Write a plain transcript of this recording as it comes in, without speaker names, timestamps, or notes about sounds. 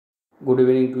Good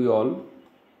evening to all.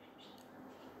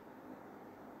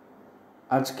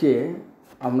 আজকে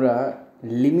আমরা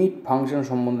limit function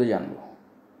সম্বন্ধে জানব।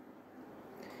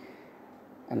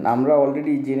 আমরা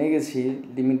অলরেডি জেনে গেছি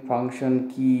লিমিট ফাংশন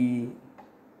কি,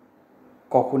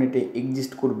 কখন এটা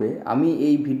এক্সিস্ট করবে। আমি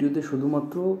এই ভিডিওতে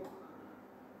শুধুমাত্র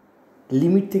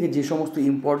লিমিট থেকে যে সমস্ত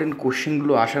ইম্পর্টেন্ট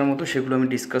কোশ্চেনগুলো আসার মতো সেগুলো আমি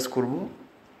ডিসকাস করব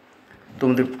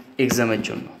তোমাদের এক্সামের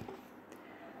জন্য।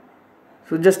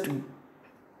 সো জাস্ট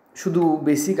শুধু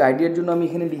বেসিক আইডিয়ার জন্য আমি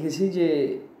এখানে লিখেছি যে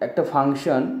একটা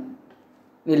ফাংশন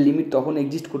এর লিমিট তখন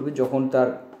এক্সিস্ট করবে যখন তার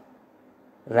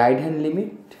রাইট হ্যান্ড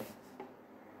লিমিট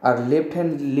আর লেফট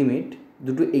হ্যান্ড লিমিট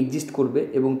দুটো এক্সিস্ট করবে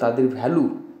এবং তাদের ভ্যালু,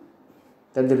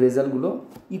 তাদের রেজাল্টগুলো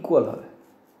ইকুয়াল হবে।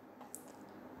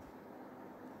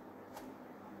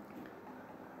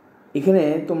 এখানে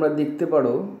তোমরা দেখতে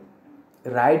পারো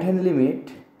রাইট হ্যান্ড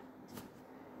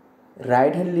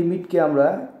লিমিটকে আমরা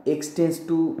x tends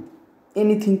to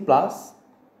anything plus,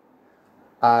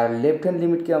 R left hand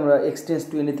লিমিটকে আমরা x tends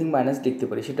to anything minus লিখতে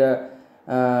পারি। সেটা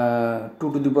 2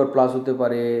 টু দি পাওয়ার প্লাস হতে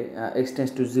পারে, এক্স টেন্স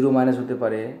টু 0 মাইনাস হতে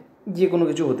পারে, যে কোনো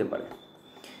কিছু হতে পারে।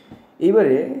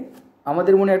 এইবারে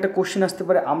আমাদের মনে একটা কোশ্চেন আসতে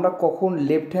পারে, আমরা কখন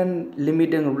লেফট হ্যান্ড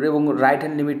লিমিট এবং রাইট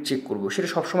হ্যান্ড লিমিট চেক করব? সেটা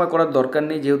সবসময় করার দরকার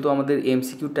নেই, যেহেতু আমাদের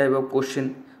MCQ type of question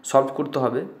solve করতে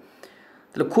হবে।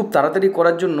 তাহলে খুব তাড়াতাড়ি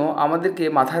করার জন্য আমাদেরকে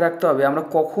মাথায় রাখতে হবে আমরা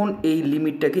কখন এই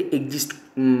লিমিটটাকে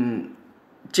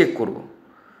চেক করব,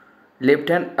 লেফট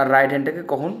হ্যান্ড আর রাইট হ্যান্ডটাকে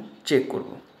কখন চেক করব।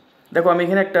 দেখো আমি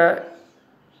এখানে একটা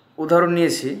উদাহরণ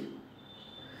নিয়েছি।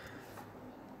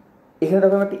 এখানে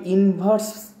দেখো আমি একটা ইনভার্স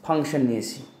ফাংশন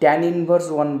নিয়েছি, ট্যান ইনভার্স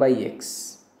 1/x।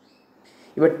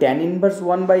 এবার ট্যান ইনভার্স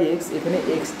 1/x, এখানে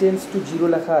এক্স টেন্স টু 0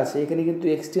 লেখা আছে, এখানে কিন্তু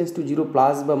এক্স টেন্স টু 0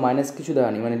 প্লাস বা মাইনাস কিছু দেওয়া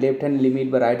নেই, মানে লেফট হ্যান্ড লিমিট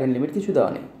বা রাইট হ্যান্ড লিমিট কিছু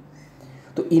দেওয়া নেই।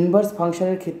 তো ইনভার্স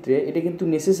ফাংশনের ক্ষেত্রে এটা কিন্তু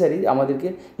নেসেসারি, আমাদেরকে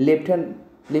লেফট হ্যান্ড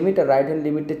লিমিট আর রাইট হ্যান্ড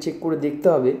লিমিটটা চেক করে দেখতে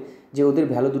হবে যে ওদের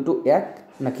ভ্যালু দুটো এক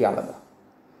নাকি আলাদা।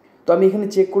 তো আমি এখানে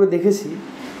চেক করে দেখেছি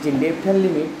যে লেফট হ্যান্ড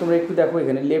লিমিট, তোমরা একটু দেখো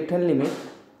এখানে লেফট হ্যান্ড লিমিট,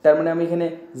 তার মানে আমি এখানে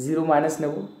 0 মাইনাস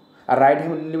নেব, আর রাইট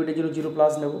হ্যান্ড লিমিটের জন্য 0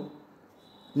 প্লাস নেব,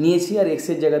 নিয়েছি। আর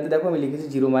এক্সের জায়গাতে দেখো আমি লিখেছি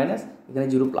 0 মাইনাস, এখানে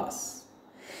 0 প্লাস।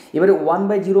 এবারে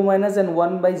 1/0 মাইনাস অ্যান্ড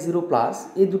 1/0 প্লাস,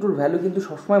 এই দুটোর ভ্যালু কিন্তু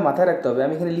সবসময় মাথায় রাখতে হবে।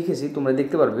 আমি এখানে লিখেছি, তোমরা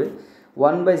দেখতে পারবে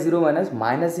 1/0 মাইনাস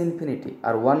মাইনাস ইনফিনিটি,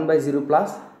 আর 1/0 প্লাস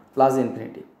প্লাস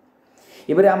ইনফিনিটি।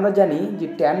 এবারে আমরা জানি যে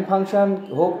ট্যান ফাংশন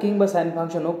হোক কিংবা সাইন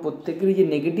ফাংশন হোক, প্রত্যেকেরই যে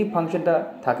নেগেটিভ ফাংশনটা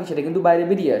থাকে সেটা কিন্তু বাইরে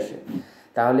বেরিয়ে আসে।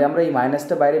 তাহলে আমরা এই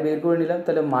মাইনাসটা বাইরে বের করে নিলাম,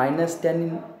 তাহলে minus tan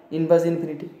inverse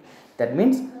infinity, that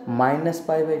means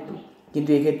 -π/2। কিন্তু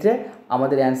এক্ষেত্রে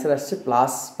আমাদের অ্যান্সার আসছে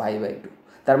 +π/2।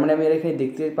 তার মানে আমি এখানে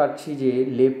দেখতে পাচ্ছি যে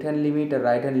লেফট হ্যান্ড লিমিট আর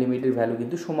রাইট হ্যান্ড লিমিটের ভ্যালু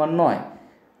কিন্তু সমান নয়,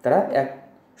 তারা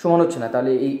সমান হচ্ছে না।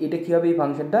 তাহলে এটা কী হবে? এই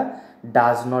ফাংশনটা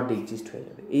ডাজ নট এক্সিস্ট হয়ে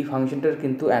যাবে। এই ফাংশনটার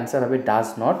কিন্তু অ্যান্সার হবে ডাজ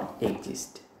নট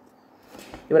এক্সিস্ট।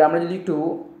 এবার আমরা যদি একটু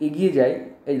এগিয়ে যাই,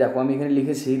 এই দেখো আমি এখানে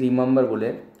লিখেছি রিমেম্বার বলে,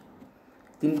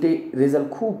 তিনটে রেজাল্ট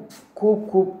খুব খুব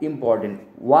খুব ইম্পর্টেন্ট।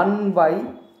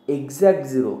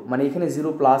 1/0, মানে এখানে 0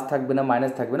 প্লাস থাকবে না,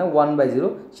 মাইনাস থাকবে না, 1/0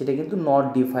 সেটা কিন্তু নট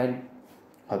ডিফাইন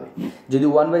হবে। যদি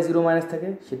 1/0 মাইনাস থাকে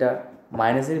সেটা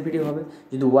মাইনাস ইনফিনিটি হবে,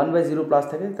 যদি 1/0 প্লাস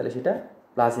থাকে তাহলে সেটা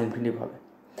প্লাস ইনফিনিটি হবে।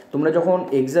 তোমরা যখন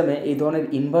এক্সামে এই ধরনের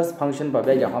ইনভার্স ফাংশন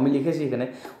পাবে, দেখো আমি লিখেছি এখানে,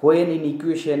 when in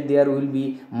equation there will be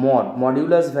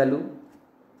modulus value,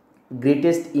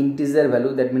 greatest integer value,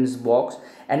 that means box,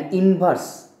 and inverse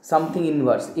something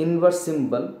inverse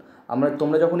symbol.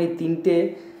 তোমরা যখন এই তিনটে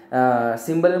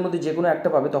সিম্বলের মধ্যে যে কোনো একটা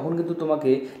পাবে, তখন কিন্তু তোমাকে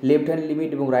লেফট হ্যান্ড লিমিট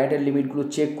এবং রাইট হ্যান্ড লিমিটগুলো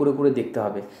চেক করে করে দেখতে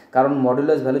হবে। কারণ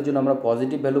মডুলাস ভ্যালুর জন্য আমরা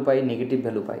পজিটিভ ভ্যালু পাই, নেগেটিভ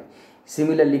ভ্যালু পাই।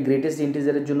 সিমিলারলি গ্রেটেস্ট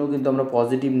ইন্টিজারের জন্য কিন্তু আমরা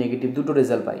পজিটিভ নেগেটিভ দুটো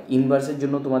রেজাল্ট পাই। ইনভার্সের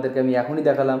জন্য তোমাদেরকে আমি এখনই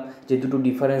দেখালাম যে দুটো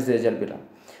ডিফারেন্স রেজাল্ট পেলাম।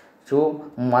 সো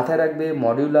মাথায় রাখবে,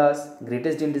 মডিউলাস,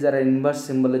 গ্রেটেস্ট ইন্টিজার আর ইনভার্স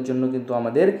সিম্বলের জন্য কিন্তু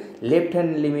আমাদের লেফট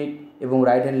হ্যান্ড লিমিট এবং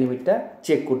রাইট হ্যান্ড লিমিটটা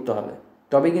চেক করতে হবে,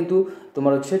 তবে কিন্তু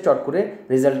তোমার চট করে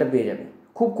রেজাল্টটা পেয়ে যাবে।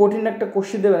 খুব কঠিন একটা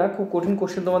কোশ্চেন দেবে না, খুব কঠিন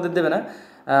কোশ্চেন তোমাদের দেবে না,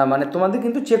 মানে তোমাদের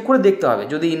কিন্তু চেক করে দেখতে হবে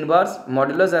যদি ইনভার্স,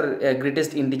 মডুলাস আর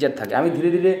গ্রেটেস্ট ইন্টিজার থাকে। আমি ধীরে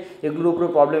ধীরে এগুলোর উপরে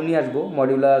প্রবলেম নিয়ে আসবো,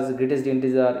 মডুলাস, গ্রেটেস্ট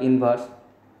ইন্টিজার, ইনভার্স।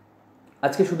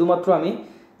 আজকে শুধুমাত্র আমি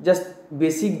জাস্ট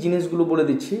বেসিক জিনিসগুলো বলে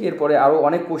দিচ্ছি, এরপরে আরও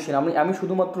অনেক কোশ্চেন আমি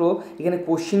শুধুমাত্র এখানে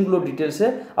কোশ্চেনগুলো ডিটেলসে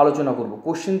আলোচনা করব।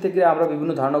 কোশ্চেন থেকে আমরা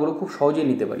বিভিন্ন ধারণাগুলো খুব সহজেই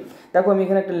নিতে পারি। দেখো আমি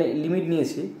এখানে একটা লিমিট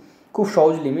নিয়েছি, খুব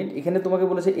সহজ লিমিট। এখানে তোমাকে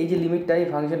বলেছে এই যে লিমিটটা, এই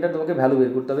ফাংশনটা তোমাকে ভ্যালু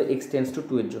বের করতে হবে x টেন্স টু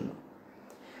 2 এর জন্য।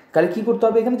 তাহলে কী করতে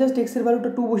হবে? এখানে জাস্ট এক্সের ভ্যালুটা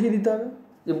 2 বসিয়ে দিতে হবে,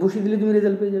 যে বসিয়ে দিলে তুমি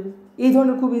রেজাল্ট পেয়ে যাবে। এই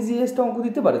ধরনের খুব ইজিয়েস্ট অঙ্ক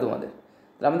দিতে পারে তোমাদের।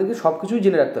 তাহলে আমাদেরকে সব কিছুই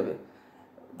জেনে রাখতে হবে।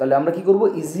 তাহলে আমরা কী করবো?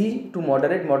 Easy to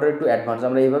moderate, moderate to advance,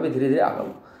 আমরা এইভাবে ধীরে ধীরে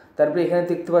আগাবো। তারপরে এখানে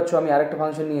দেখতে পাচ্ছ আমি আরেকটা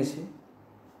ফাংশন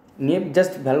নিয়ে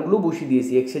জাস্ট ভ্যালুগুলো বসিয়ে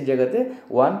দিয়েছি, এক্সের জায়গাতে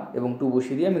 1 এবং 2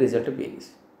 বসিয়ে দিয়ে আমি রেজাল্টটা পেয়ে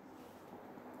গেছি।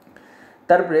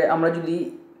 তারপরে আমরা যদি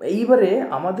এইবারে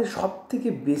আমাদের সব থেকে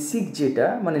বেসিক যেটা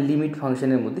মানে লিমিট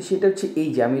ফাংশনের মধ্যে সেটা হচ্ছে এই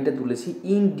যে আমি এটা তুলেছি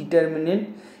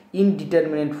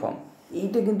ইনডিটারমিনেন্ট ফর্ম।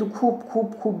 এইটা কিন্তু খুব খুব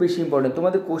খুব বেশি ইম্পর্টেন্ট,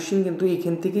 তোমাদের কোশ্চেন কিন্তু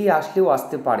এখান থেকেই আসলেও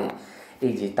আসতে পারে।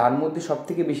 এই যে তার মধ্যে সব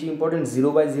থেকে বেশি important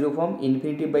 0/0 form,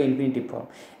 infinitive by infinitive form.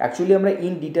 Actually আমরা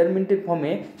ইনডিটারমিনেন্টেড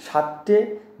ফর্মে 7টে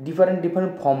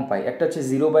ডিফারেন্ট ফর্ম পাই। একটা হচ্ছে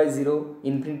 0/0,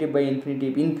 infinitive by infinitive,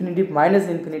 infinitive minus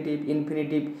infinitive,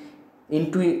 infinitive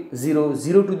into 0,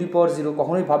 0^0।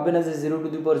 কখনোই ভাববে না যে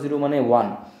 0^0 মানে 1,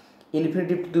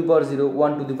 infinitive to the power 0,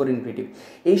 1 to the power infinitive.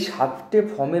 এই 7টে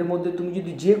ফর্মের মধ্যে তুমি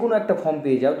যদি যে কোনো একটা ফর্ম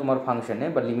পেয়ে যাও তোমার ফাংশনে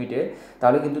বা লিমিটে,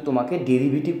 তাহলে কিন্তু তোমাকে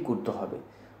ডেরিভেটিভ করতে হবে,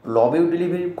 লবেও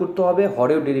ডেরিভেটিভ করতে হবে,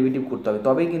 হরেও ডেরিভেটিভ করতে হবে,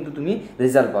 তবেই কিন্তু তুমি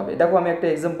রেজাল্ট পাবে। দেখো আমি একটা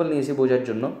এক্সাম্পল নিয়েছি বোঝার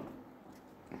জন্য।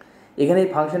 এখানে এই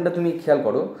ফাংশনটা তুমি খেয়াল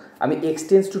করো, আমি x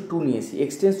 → 2 নিয়েছি।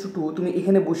 x → 2 তুমি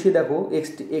এখানে বসিয়ে দেখো,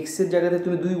 এক্সের জায়গাতে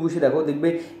তুমি 2 বসিয়ে দেখো, দেখবে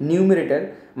নিউমিনেটার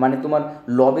মানে তোমার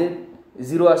লবে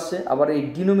 0 আসছে, আবার এই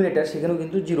ডিনোমিনেটার সেখানেও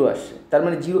কিন্তু 0 আসছে। তার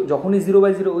মানে 0 যখনই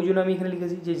 0/0, ওই জন্য আমি এখানে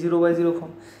লিখেছি যে 0/0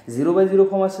 ফর্ম। 0/0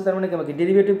 ফর্ম আসছে, তার মানে কি আমাকে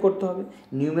ডেরিভেটিভ করতে হবে,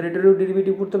 নিউমিনেটারেও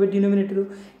ডেরিভেটিভ করতে হবে, ডিনোমিনেটারেও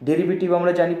ডেরিভেটিভ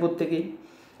আমরা জানি প্রত্যেকেই।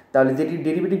 তাহলে যেটি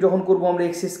ডেরিভেটিভ যখন করবো আমরা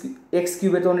এক্স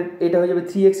কিউবে, তখন এটা হয়ে যাবে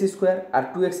 3x², আর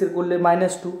 2x এর করলে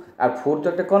 -2, আর 4 তো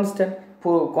একটা কনস্ট্যান্ট,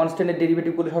 কনস্ট্যান্টের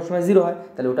ডেরিভেটিভ করলে সবসময় 0 হয়,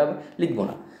 তাহলে ওটা আমি লিখবো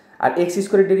না। আর x²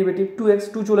 ডেরিভেটিভ 2x,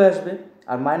 2 চলে আসবে,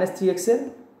 আর -3x এর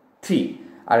 3,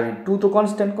 আর 2 তো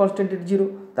কনস্ট্যান্টের 0।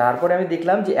 তারপরে আমি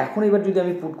দেখলাম যে এখন এবার যদি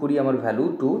আমি পুট করি আমার ভ্যালু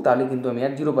 2, তাহলে কিন্তু আমি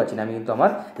আর 0 পাচ্ছি না, আমি কিন্তু আমার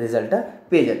রেজাল্টটা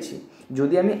পেয়ে যাচ্ছি।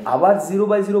 যদি আমি আবার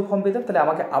 0/0 ফর্ম পেতাম, তাহলে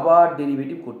আমাকে আবার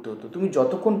ডেরিভেটিভ করতে হতো। তুমি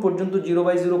যতক্ষণ পর্যন্ত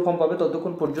 0/0 ফর্ম পাবে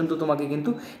ততক্ষণ পর্যন্ত তোমাকে কিন্তু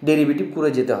ডেরিভেটিভ করে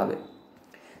যেতে হবে।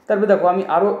 তারপরে দেখো আমি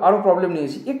আরও প্রবলেম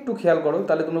নিয়েছি, একটু খেয়াল করো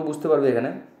তাহলে তোমরা বুঝতে পারবে।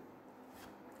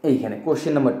 এইখানে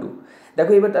কোশ্চেন নাম্বার 2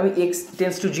 দেখো, এবার আমি x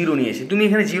 → 0 নিয়েছি। তুমি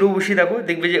এখানে 0 বসিয়ে দেখো,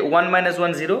 দেখবে যে 1 -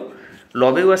 1 0,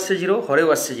 লবেও আসছে 0, হরেও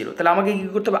আসছে 0। তাহলে আমাকে কী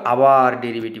করতে হবে, আবার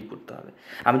ডেরিভেটিভ করতে হবে।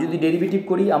 আমি যদি ডেরিভেটিভ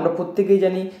করি, আমরা প্রত্যেকেই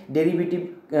জানি ডেরিভেটিভ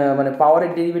মানে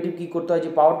পাওয়ারের ডেরিভেটিভ কী করতে হয়,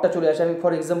 যে পাওয়ারটা চলে আসে। আমি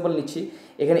ফর এক্সাম্পল নিচ্ছি,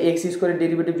 এখানে x²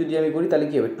 ডেরিভেটিভ যদি আমি করি, তাহলে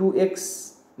কী হবে, 2x,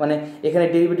 মানে এখানে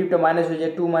ডেরিভেটিভটা মাইনাস হয়ে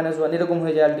যায়, 2 - 1 এরকম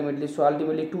হয়ে যায় আলটিমেটলি। সো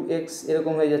আলটিমেটলি 2x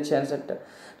এরকম হয়ে যাচ্ছে অ্যান্সারটা।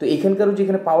 তো এখানকারও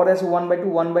যেখানে পাওয়ার আছে 1/2,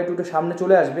 1/2টা সামনে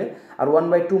চলে আসবে, আর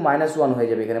 1/2 -1 হয়ে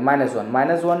যাবে এখানে,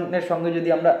 -1 সঙ্গে যদি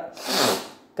আমরা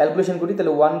ক্যালকুলেশন করি,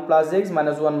 তাহলে 1 + x -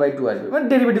 1/2 আসবে। মানে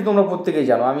ডেরিভেটিভ তোমরা প্রত্যেকেই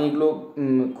জানো, আমি এগুলো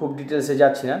খুব ডিটেলসে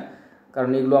যাচ্ছি না,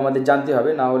 কারণ এগুলো আমাদের জানতে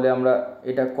হবে, না হলে আমরা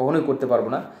এটা কখনোই করতে পারবো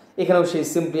না। এখানেও সেই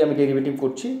সিম্পলি আমি ডেরিভেটিভ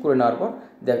করছি, করে নেওয়ার পর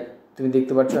তুমি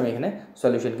দেখতে পাচ্ছ আমি এখানে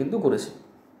সলিউশন কিন্তু করেছি।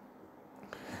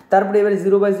 তারপরে এবারে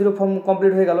 0/0 ফর্ম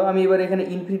কমপ্লিট হয়ে গেল। আমি এবার এখানে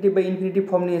ইনফিনিটিভ বাই ইনফিনিটিভ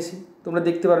ফর্ম নিয়েছি, তোমরা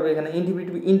দেখতে পারবে এখানে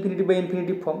infinitive by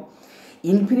infinitive form.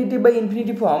 Infinitive by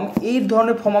infinitive form, এই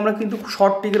ধরনের ফর্ম আমরা কিন্তু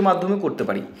শর্ট ট্রিকের মাধ্যমে করতে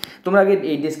পারি। তোমরা আগে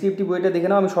এই ডেসক্রিপটিভ বইটা দেখে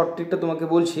নাও, আমি শর্ট ট্রিকটা তোমাকে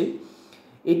বলছি।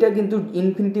 এটা কিন্তু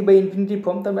ইনফিনিটিভ বাই ইনফিনিটিভ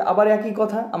ফর্ম। তারপরে আবার একই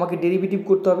কথা, আমাকে ডেরিভেটিভ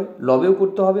করতে হবে, লবেও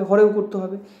করতে হবে, হরেও করতে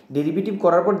হবে। ডেরিভেটিভ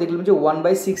করার পর দেখলাম যে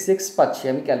 1/6x পাচ্ছি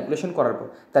আমি ক্যালকুলেশন করার পর।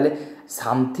 তাহলে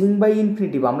সামথিং বাই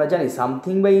ইনফিনিটিভ, আমরা জানি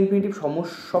সামথিং বাই ইনফিনিটিভ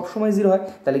সবসময় 0 হয়,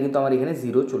 তাহলে কিন্তু আমার এখানে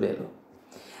 0 চলে এলো।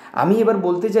 আমি এবার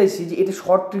বলতে চাইছি যে এটা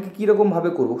শর্ট ট্রিকে কীরকমভাবে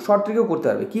করবো। শর্ট ট্রিকেও করতে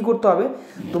হবে। কী করতে হবে,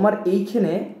 তোমার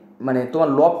এইখানে মানে তোমার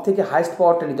লব থেকে হাইস্ট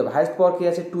পাওয়ারটা নিতে হবে। হাইস্ট পাওয়ার কী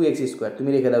আছে, 2x², তুমি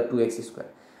রেখে দাও 2x²।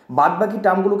 বাদ বাকি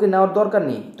টার্মগুলোকে নেওয়ার দরকার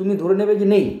নেই, তুমি ধরে নেবে যে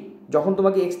নেই। যখন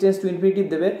তোমাকে x →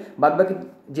 দেবে, বাদ বাকি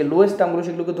যে লোয়েস্ট টার্মগুলো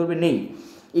সেগুলোকে ধরবে নেই।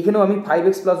 এখানেও আমি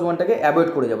 5x + 1টাকে অ্যাভয়েড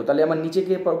করে যাবো, তাহলে আমার নিচে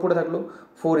কে পড়ে থাকলো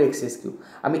 4x3।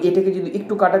 আমি এটাকে যদি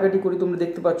একটু কাটাকাটি করি, তোমরা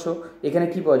দেখতে পাচ্ছ এখানে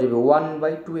কী পাওয়া যাবে,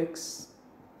 1/2x,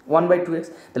 1/2x।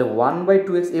 তাহলে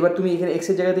 1/2x, এবার তুমি এখানে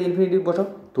এক্সের জায়গাতে ইনফিনিটিভ বসাও,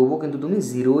 তবুও কিন্তু তুমি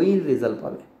 0ই রেজাল্ট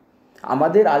পাবে।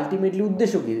 আমাদের আলটিমেটলি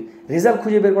উদ্দেশ্য কী, রেজাল্ট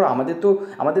খুঁজে বের করা।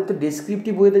 আমাদের তো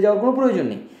ডেসক্রিপটিভ বইতে যাওয়ার কোনো প্রয়োজন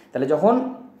নেই। তাহলে যখন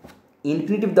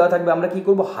ইনফিনিটিভ দেওয়া থাকবে, আমরা কী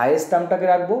করবো, হায়েস্ট টার্মটাকে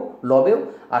রাখবো লবেও,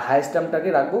 আর হায়েস্ট টার্মটাকে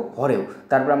রাখবো হরেও।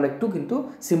 তারপর আমরা একটু কিন্তু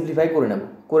সিম্পলিফাই করে নেব।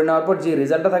 করে নেওয়ার পর যে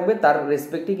রেজাল্টটা থাকবে তার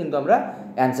রেসপেক্টেই কিন্তু আমরা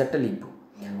অ্যান্সারটা লিখব।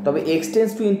 তবে x →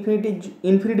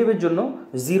 ইনফিনিটিভের জন্য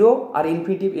 0 আর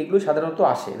ইনফিনিটিভ এগুলো সাধারণত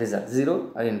আসে রেজাল্ট, 0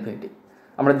 আর ইনফিনিটিভ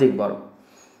আমরা দেখবো আরও।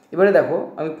 এবারে দেখো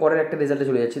আমি পরের একটা রেজাল্টে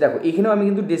চলে যাচ্ছি। দেখো এখানেও আমি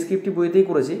কিন্তু ডেসক্রিপটিভ বইতেই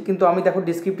করেছি, কিন্তু আমি দেখো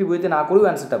ডেসক্রিপটিভ বইতে না করেও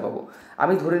অ্যান্সারটা পাবো।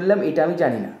 আমি ধরে নিলাম এটা আমি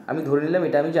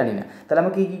জানি না, তাহলে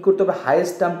আমাকে কী করতে হবে,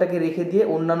 হায়েস্ট টার্মটাকে রেখে দিয়ে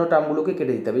অন্যান্য টার্মগুলোকে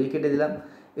কেটে দিতে হবে। এই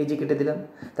যে কেটে দিলাম,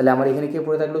 তাহলে আমার এখানে কে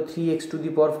পড়ে থাকলো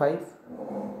 3x⁵,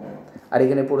 আর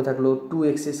এখানে পড়ে থাকলো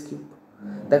 2x3।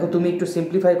 দেখো তুমি একটু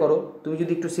সিম্পলিফাই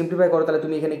করো, তাহলে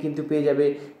তুমি এখানে কিন্তু পেয়ে যাবে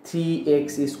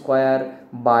 3x²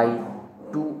 /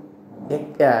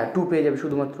 2 পেয়ে যাবে,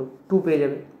 শুধুমাত্র 2 পেয়ে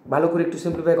যাবে। ভালো করে একটু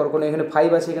সিম্পলিফাই করো, কারণ এখানে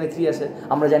 5 আছে, এখানে 3 আছে,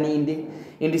 আমরা জানি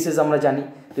ইন্ডিসেস আমরা জানি।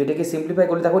 তো এটাকে সিম্পলিফাই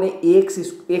করলে তখন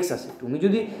এক্স আছে। তুমি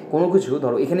যদি কোনো কিছু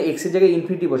ধরো এখানে এক্সের জায়গায়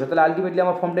ইনফিনিটি বসো, তাহলে আলটিমেটলি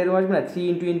আমার ফর্মটা এরকম আসবে না,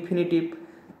 3 × ইনফিনিটিভ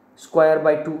স্কোয়ার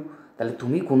বাই 2। তাহলে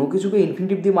তুমি কোনো কিছুকে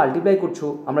ইনফিনিটিভ দিয়ে মাল্টিপ্লাই করছো,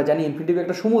 আমরা জানি ইনফিনিটিভ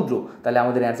একটা সমুদ্র, তাহলে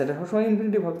আমাদের অ্যান্সারটা সবসময়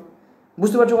ইনফিনিটিভ হবে।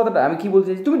 বুঝতে পারছো কথাটা আমি কী বলতে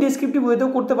চাইছি? তুমি ডেসক্রিপটিভ ওয়েতেও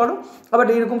করতে পারো, আবার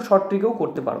এইরকম শর্ট ট্রিকেও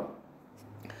করতে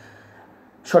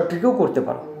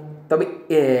পারো, তবে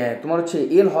তোমার হচ্ছে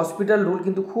এল হসপিটাল রুল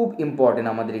কিন্তু খুব ইম্পর্টেন্ট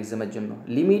আমাদের এক্সামের জন্য,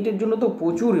 লিমিটের জন্য তো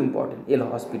প্রচুর ইম্পর্টেন্ট এল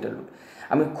হসপিটাল রুল।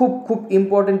 আমি খুব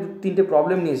ইম্পর্টেন্ট 3টে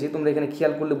প্রবলেম নিয়েছি, তোমরা এখানে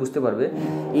খেয়াল করলে বুঝতে পারবে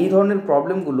এই ধরনের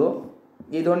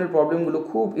প্রবলেমগুলো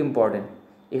খুব ইম্পর্টেন্ট।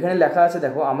 এখানে লেখা আছে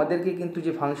দেখো, আমাদেরকে কিন্তু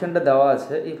যে ফাংশনটা দেওয়া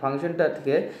আছে এই ফাংশনটা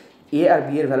থেকে এ আর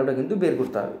বি এর ভ্যালুটা কিন্তু বের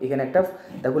করতে হবে। এখানে একটা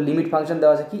দেখো লিমিট ফাংশন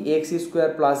দেওয়া আছে কি, x square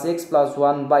plus x plus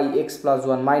 1 by x plus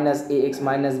 1 minus A x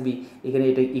minus B, এখানে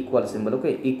এটা equal symbol, okay,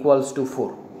 equals to 4।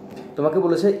 তোমাকে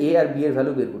বলেছে এ আর বি এর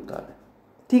ভ্যালু বের করতে হবে।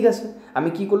 ঠিক আছে, আমি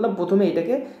কি করলাম, প্রথমে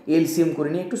এটাকে এলসিএম করে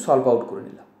নিয়ে একটু সলভ আউট করে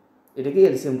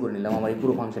নিলাম, আমার এই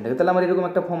পুরো ফাংশনটাকে। তাহলে আমার এরকম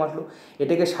একটা ফর্ম আসলো।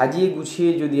 এটাকে সাজিয়ে গুছিয়ে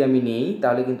যদি আমি নিই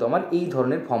তাহলে কিন্তু আমার এই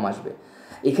ধরনের ফর্ম আসবে।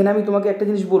 এখানে আমি তোমাকে একটা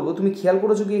জিনিস বলবো, তুমি খেয়াল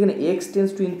করেছো কি এখানে এক্স টেন্স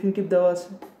টু ইনফিনিটিভ দেওয়া আছে।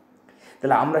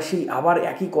 তাহলে আমরা সেই আবার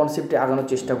একই কনসেপ্টে আগানোর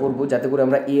চেষ্টা করব যাতে করে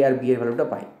আমরা এ আর বি এর ভ্যালুটা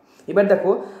পাই। এবার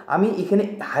দেখো আমি এখানে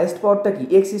হাইয়েস্ট পাওয়ারটা কি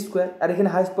এক্স স্কোয়ার, আর এখানে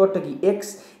হাইয়েস্ট পাওয়ারটা কি এক্স।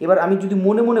 এবার আমি যদি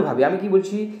মনে মনে ভাবি, আমি কি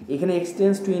বলছি, এখানে এক্স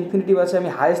টেন্স টু ইনফিনিটিভ আছে, আমি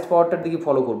হাইয়েস্ট পাওয়ারটার দিকে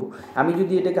ফলো করব। আমি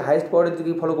যদি এটাকে হাইয়েস্ট পাওয়ারের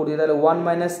দিকে ফলো করি তাহলে 1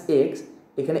 মাইনাস এক্স,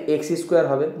 এখানে এক্স স্কোয়ার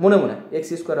হবে, মনে এক্স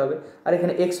স্কোয়ার হবে, আর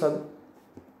এখানে এক্স হবে।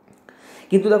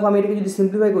 কিন্তু দেখো আমি এটাকে যদি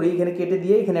সিম্পলিফাই করি, এখানে কেটে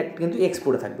দিয়ে এখানে একটা কিন্তু এক্স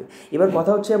পড়ে থাকবে। এবার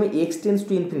কথা হচ্ছে আমি এক্স টেন্স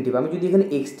টু ইনফিনিটিভ, আমি যদি এখানে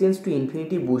এক্স টেন্স টু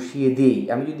ইনফিনিটি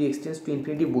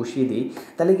বসিয়ে দিই,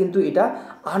 তাহলে কিন্তু এটা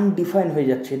আনডিফাইন হয়ে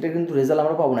যাচ্ছে, এটা কিন্তু রেজাল্ট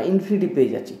আমরা পাবো না, ইনফিনিটিভ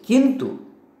পেয়ে যাচ্ছি।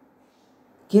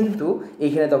 কিন্তু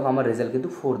এইখানে দেখো আমার রেজাল্ট কিন্তু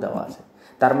 4 দেওয়া আছে,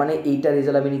 তার মানে এইটা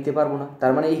রেজাল্ট আমি নিতে পারবো না।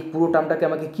 তার মানে এই পুরো টার্মটাকে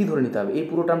আমাকে কী ধরে নিতে হবে, এই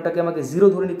পুরো টার্মটাকে আমাকে 0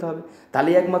 ধরে নিতে হবে, তাহলে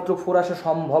একমাত্র 4 আসা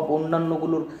সম্ভব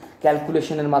অন্যান্যগুলোর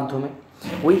ক্যালকুলেশনের মাধ্যমে।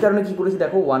 ওই কারণে কী করেছি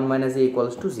দেখো, 1 মাইনাস এ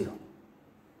ইকুয়ালস টু 0।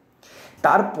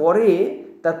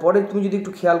 তারপরে তুমি যদি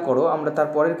একটু খেয়াল করো, আমরা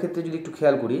তারপরের ক্ষেত্রে যদি একটু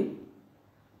খেয়াল করি,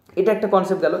 এটা একটা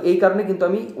কনসেপ্ট গেল। এই কারণে কিন্তু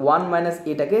আমি 1 মাইনাস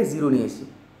এটাকে 0 নিয়েছি।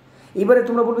 এবারে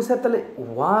তোমরা বলবে স্যার তাহলে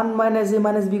 1 minus A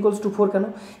minus B equals to 4 কেন?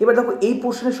 এবার দেখো এই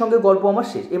পোর্শনের সঙ্গে গল্প আমার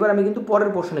শেষ, এবার আমি কিন্তু পরের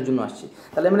পোর্শনের জন্য আসছি।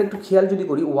 তাহলে আমরা একটু খেয়াল যদি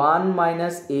করি, 1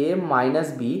 মাইনাস এ মাইনাস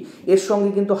বি এর সঙ্গে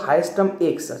কিন্তু হাইয়েস্ট টার্ম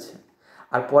এক্স আছে,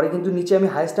 আর পরে কিন্তু নিচে আমি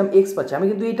হাইয়েস্ট টার্ম এক্স পাচ্ছি। আমি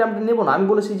কিন্তু এই টার্মটা নেবো না, আমি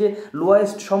বলেছি যে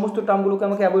লোয়েস্ট সমস্ত টার্মগুলোকে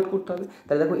আমাকে অ্যাভয়েড করতে হবে।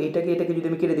 তাহলে দেখো এটাকে যদি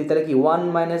আমি কেটে দিই তাহলে কি 1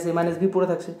 মাইনাস এ মাইনাস বি পড়ে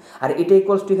থাকছে, আর এটা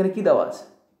ইকুয়ালস টু এখানে কী দেওয়া আছে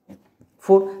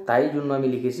 4, তাই জন্য আমি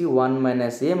লিখেছি 1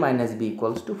 minus A minus B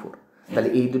equals to 4। তাহলে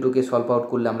এই দুটোকে সলভ আউট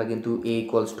করলে আমরা কিন্তু এ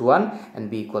equals to 1 and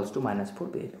B equals to -4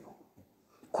 পেয়ে যাবো।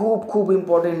 খুব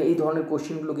ইম্পর্টেন্ট এই ধরনের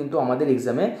কোশ্চেনগুলো কিন্তু আমাদের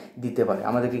এক্সামে দিতে পারে,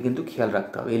 আমাদেরকে কিন্তু খেয়াল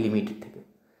রাখতে হবে এই লিমিটের থেকে।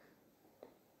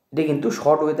 এটা কিন্তু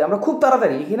শর্ট ওয়েতে আমরা খুব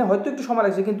তাড়াতাড়ি, এখানে হয়তো একটু সময়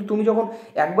লাগছে, কিন্তু তুমি যখন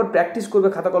একবার প্র্যাকটিস করবে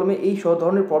খাতা কলমে, এই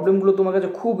ধরনের প্রবলেমগুলো তোমার কাছে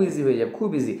খুব ইজি হয়ে যাবে, খুব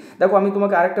ইজি। দেখো আমি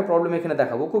তোমাকে আরেকটা প্রবলেম এখানে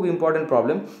দেখাবো, খুব ইম্পর্টেন্ট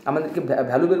প্রবলেম। আমাদেরকে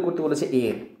ভ্যালু বের করতে বলেছে এ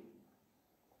এর।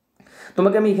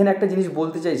 তোমাকে আমি এখানে একটা জিনিস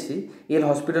বলতে চাইছি এল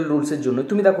হসপিটাল রুলসের জন্য।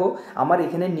 তুমি দেখো আমার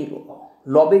এখানে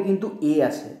লবে কিন্তু এ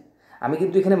আছে, আমি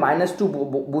কিন্তু এখানে -2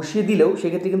 বসিয়ে দিলেও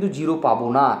সেক্ষেত্রে কিন্তু 0 পাবো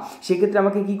না। সেক্ষেত্রে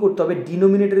আমাকে কী করতে হবে,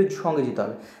 ডিনোমিনেটরের সঙ্গে যেতে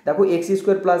হবে। দেখো এক্স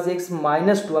স্কোয়ার প্লাস এক্স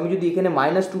 -2, আমি যদি এখানে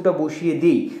 -2টা বসিয়ে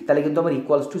দিই তাহলে কিন্তু আমার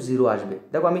ইকুয়ালস টু 0 আসবে।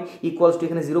 দেখো আমি ইকুয়ালস টু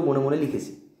এখানে 0 মনে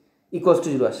লিখেছি, ইকুয়ালস টু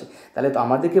 0 আসে। তাহলে তো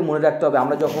আমাদেরকে মনে রাখতে হবে,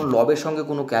 আমরা যখন লবের সঙ্গে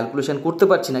কোনো ক্যালকুলেশন করতে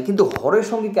পারছি না, কিন্তু হরের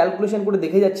সঙ্গে ক্যালকুলেশন করে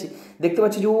দেখতে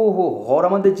পাচ্ছি যে হর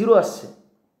আমাদের 0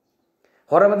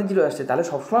 আসছে, তাহলে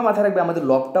সবসময় মাথায় রাখবে আমাদের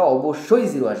লবটা অবশ্যই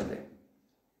 0 আসবে।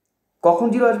 কখন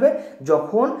 0 আসবে?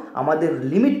 যখন আমাদের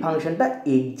লিমিট ফাংশনটা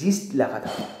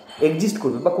এক্সিস্ট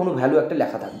করবে বা কোনো ভ্যালু একটা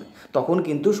লেখা থাকবে, তখন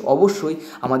কিন্তু অবশ্যই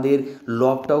আমাদের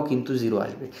লবটাও কিন্তু 0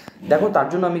 আসবে। দেখো তার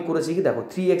জন্য আমি করেছি কি, দেখো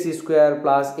 3x square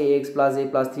plus A x plus A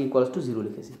plus 3 equals to 0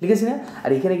 লিখেছি না? আর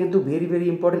এখানে কিন্তু ভেরি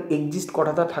ইম্পর্টেন্ট এক্সিস্ট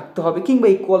কথাটা থাকতে হবে, কিংবা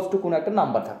ইকুয়ালস টু কোনো একটা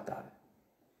নাম্বার থাকতে হবে।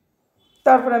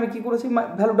 তারপরে আমি কী করেছি,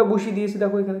 ভ্যালুটা বসিয়ে দিয়েছি।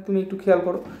 দেখো এখানে তুমি একটু খেয়াল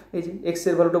করো, এই যে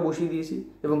এক্সের ভ্যালুটা বসিয়ে দিয়েছি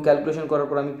এবং ক্যালকুলেশন করার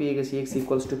পর আমি পেয়ে গেছি এক্স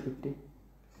ইকুয়ালস টু 50।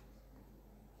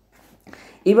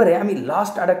 এবারে আমি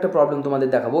লাস্ট আর একটা প্রবলেম তোমাদের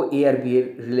দেখাবো এ আর বি এর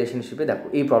রিলেশনশিপে। দেখো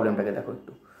এই প্রবলেমটাকে দেখো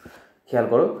একটু খেয়াল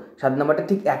করো, 7 নাম্বারটা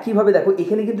ঠিক একইভাবে দেখো,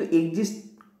 এখানে কিন্তু এক্সিস্ট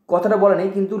কথাটা বলা নেই,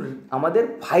 কিন্তু আমাদের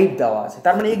 5 দেওয়া আছে,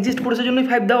 তার মানে এক্সিস্ট করেছে জন্যই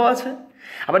 5 দেওয়া আছে।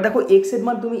 আবার দেখো এক্সের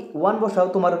মান তুমি 1 বসাও,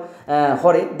 তোমার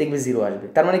হরে দেখবে 0 আসবে,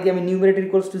 তার মানে কি আমি নিউমারেটর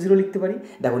ইকুয়ালস টু 0 লিখতে পারি।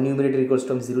 দেখো নিউমারেটর ইকুয়ালস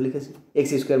টু আমি 0 লিখেছি,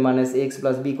 x square minus x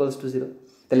plus B equals to 0।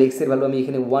 তাহলে এক্সের ভ্যালু আমি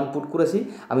এখানে 1 পুট করেছি,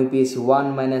 আমি পেয়েছি 1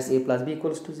 minus A plus B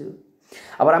equals to 0।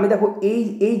 আবার আমি দেখো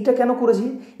এইটা কেন করেছি,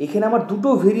 এখানে আমার দুটো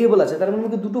ভেরিয়েবল আছে, তার মানে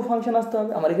আমাকে দুটো ফাংশন আসতে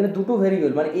হবে। আমার এখানে দুটো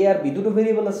ভেরিয়েবল মানে এ আর বি দুটো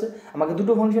ভেরিয়েবল আছে, আমাকে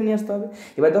দুটো ফাংশন নিয়ে আসতে হবে।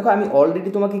 এবার দেখো আমি অলরেডি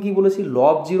তোমাকে কি বলেছি,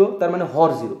 লব জিরো তার মানে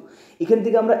হর জিরো। এখান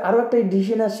থেকে আমরা আরও একটা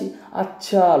ডিসিশন আসি,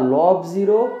 আচ্ছা লব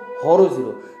জিরো হরও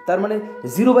জিরো, তার মানে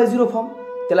 0/0 ফর্ম।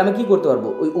 তাহলে আমি কী করতে পারবো,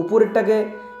 ওই উপরেরটাকে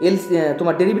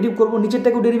তোমার ডেরিভেটিভ করবো,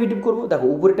 নিচেরটাকেও ডেরিভেটিভ করবো। দেখো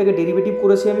উপরেরটাকে ডেরিভেটিভ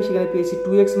করেছি আমি, সেখানে পেয়েছি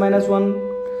 2x - 1,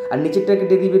 আর নিচেরটাকে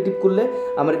ডেরিভেটিভ করলে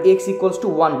আমার x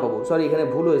 = 1 পাবো। সরি এখানে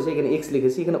ভুল হয়েছে, এখানে x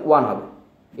লিখেছি, এখানে 1 হবে,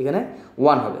 এখানে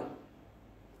 1 হবে,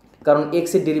 কারণ x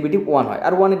এর ডেরিভেটিভ 1 হয়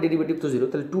আর 1 এর ডেরিভেটিভ তো 0।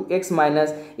 তাহলে 2x -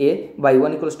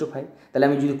 a/1 = 5। তাহলে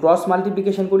আমি যদি ক্রস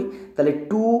মাল্টিপ্লিকেশন করি তাহলে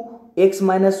 2x -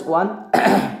 1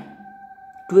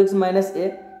 2x - a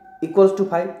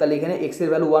 = 5। তাহলে এখানে x এর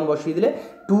ভ্যালু 1 বসিয়ে দিলে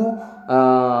 2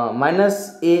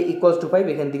 - a = 5,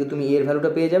 এখান থেকে তুমি a এর ভ্যালুটা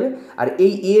পেয়ে যাবে। আর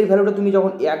এই a এর ভ্যালুটা তুমি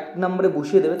যখন 1 নম্বরে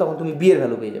বসিয়ে দেবে তখন তুমি b এর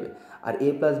ভ্যালু পেয়ে যাবে, আর a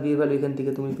 + b এর ভ্যালু এখান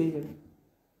থেকে তুমি পেয়ে যাবে।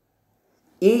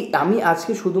 এই আমি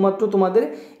আজকে শুধুমাত্র তোমাদের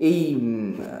এই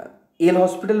এল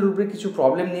হসপিটালের উপরে কিছু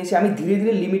প্রবলেম নিয়েছি। আমি ধীরে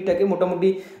ধীরে লিমিটটাকে মোটামুটি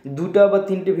 2টা বা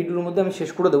 3টে ভিডিওর মধ্যে আমি শেষ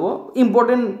করে দেবো।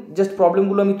 ইম্পর্টেন্ট জাস্ট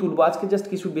প্রবলেমগুলো আমি তুলবো, আজকে জাস্ট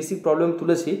কিছু বেসিক প্রবলেম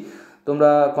তুলেছি, তোমরা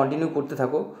কন্টিনিউ করতে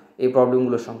থাকো এই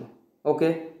প্রবলেমগুলোর সঙ্গে। ওকে,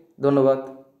 ধন্যবাদ।